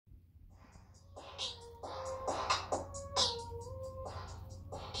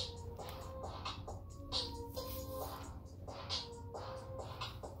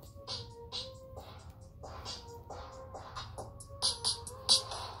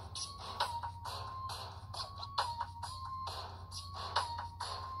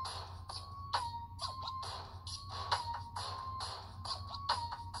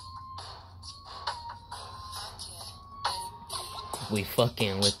We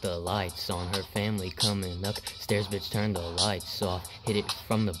fucking with the lights on, her family coming up stairs, bitch, turn the lights off, hit it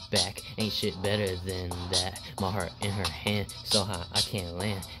from the back, ain't shit better than that. My heart in her hand, so high I can't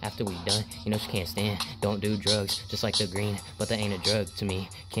land. After we done, you know she can't stand. Don't do drugs, just like the green, but that ain't a drug to me.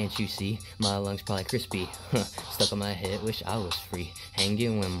 Can't you see, my lungs probably crispy, stuck on my head, wish I was free.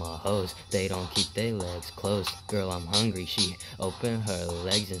 Hanging with my hoes, they don't keep their legs closed. Girl, I'm hungry, she open her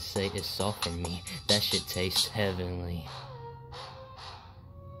legs and say it's all for me. That shit tastes heavenly.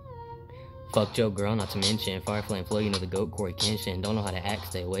 Fucked your girl, not to mention Fire Flame Flow, you know the goat, Corey Kenshin. Don't know how to act,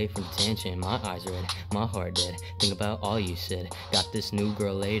 stay away from the tension. My eyes red, my heart dead. Think about all you said. Got this new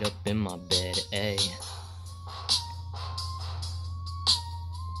girl laid up in my bed, ayy.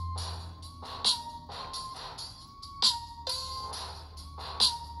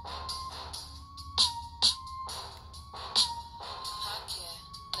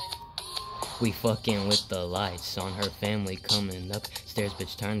 We fucking with the lights on, her family coming up stairs,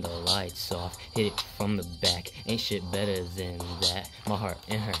 bitch, turn the lights off, hit it from the back, ain't shit better than that. My heart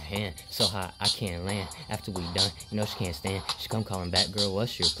in her hand, so high I can't land. After we done, you know she can't stand. She come calling back, girl,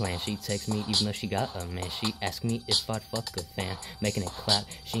 what's your plan? She texts me even though she got a man. She asked me if I'd fuck a fan, making it clap.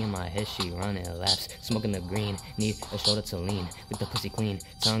 She in my head, she running laps, smoking the green, need a shoulder to lean, with the pussy clean,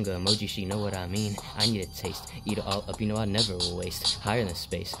 tongue emoji, she know what I mean. I need a taste, eat it all up, you know I never waste. Higher than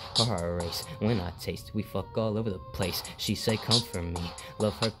space, her heart race. When I taste, we fuck all over the place. She say come for me,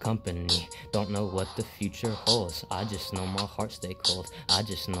 love her company. Don't know what the future holds, I just know my heart stay cold. I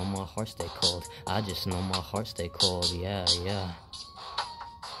just know my heart stay cold. I just know my heart stay cold, yeah, yeah.